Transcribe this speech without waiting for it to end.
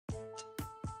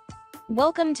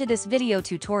Welcome to this video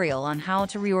tutorial on how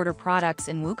to reorder products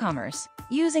in WooCommerce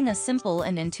using a simple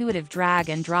and intuitive drag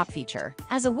and drop feature.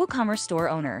 As a WooCommerce store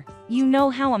owner, you know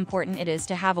how important it is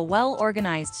to have a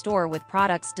well-organized store with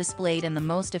products displayed in the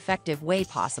most effective way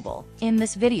possible. In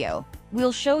this video,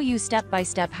 we'll show you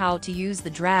step-by-step how to use the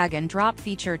drag and drop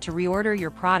feature to reorder your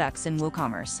products in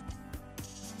WooCommerce.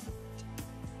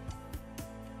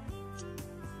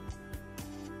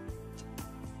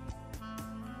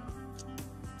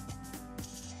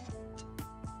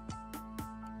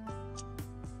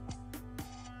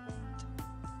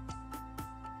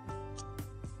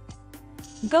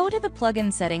 Go to the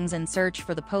plugin settings and search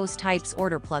for the Post Types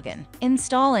Order plugin.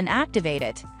 Install and activate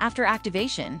it. After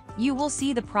activation, you will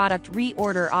see the Product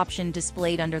Reorder option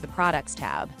displayed under the Products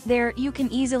tab. There, you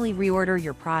can easily reorder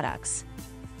your products.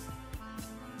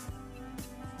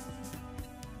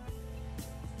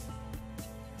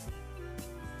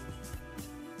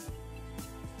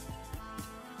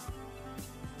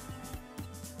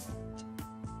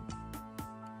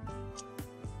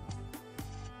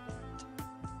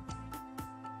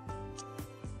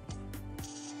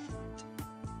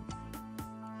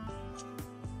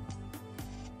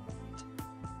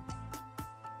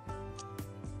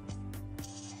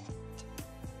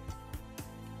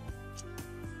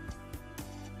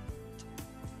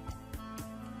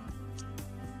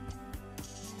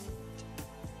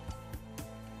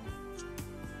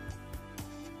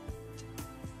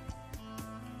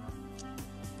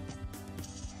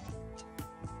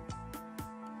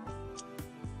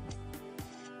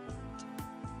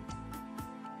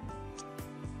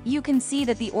 You can see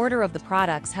that the order of the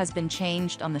products has been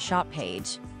changed on the shop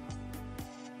page.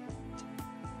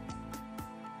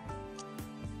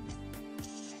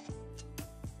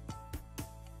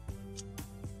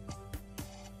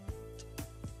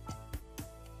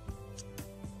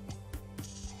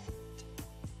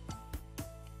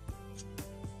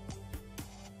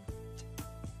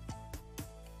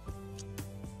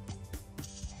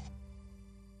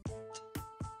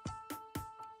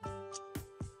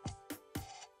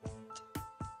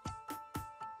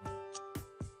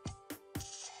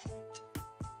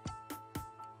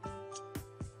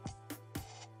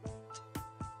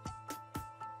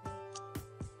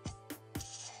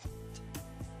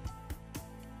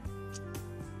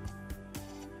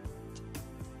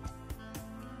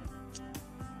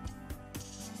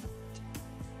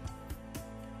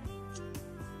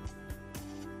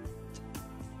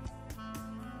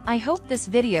 I hope this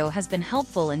video has been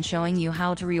helpful in showing you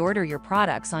how to reorder your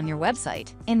products on your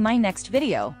website. In my next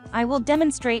video, I will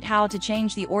demonstrate how to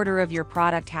change the order of your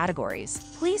product categories.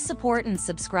 Please support and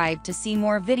subscribe to see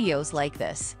more videos like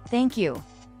this. Thank you.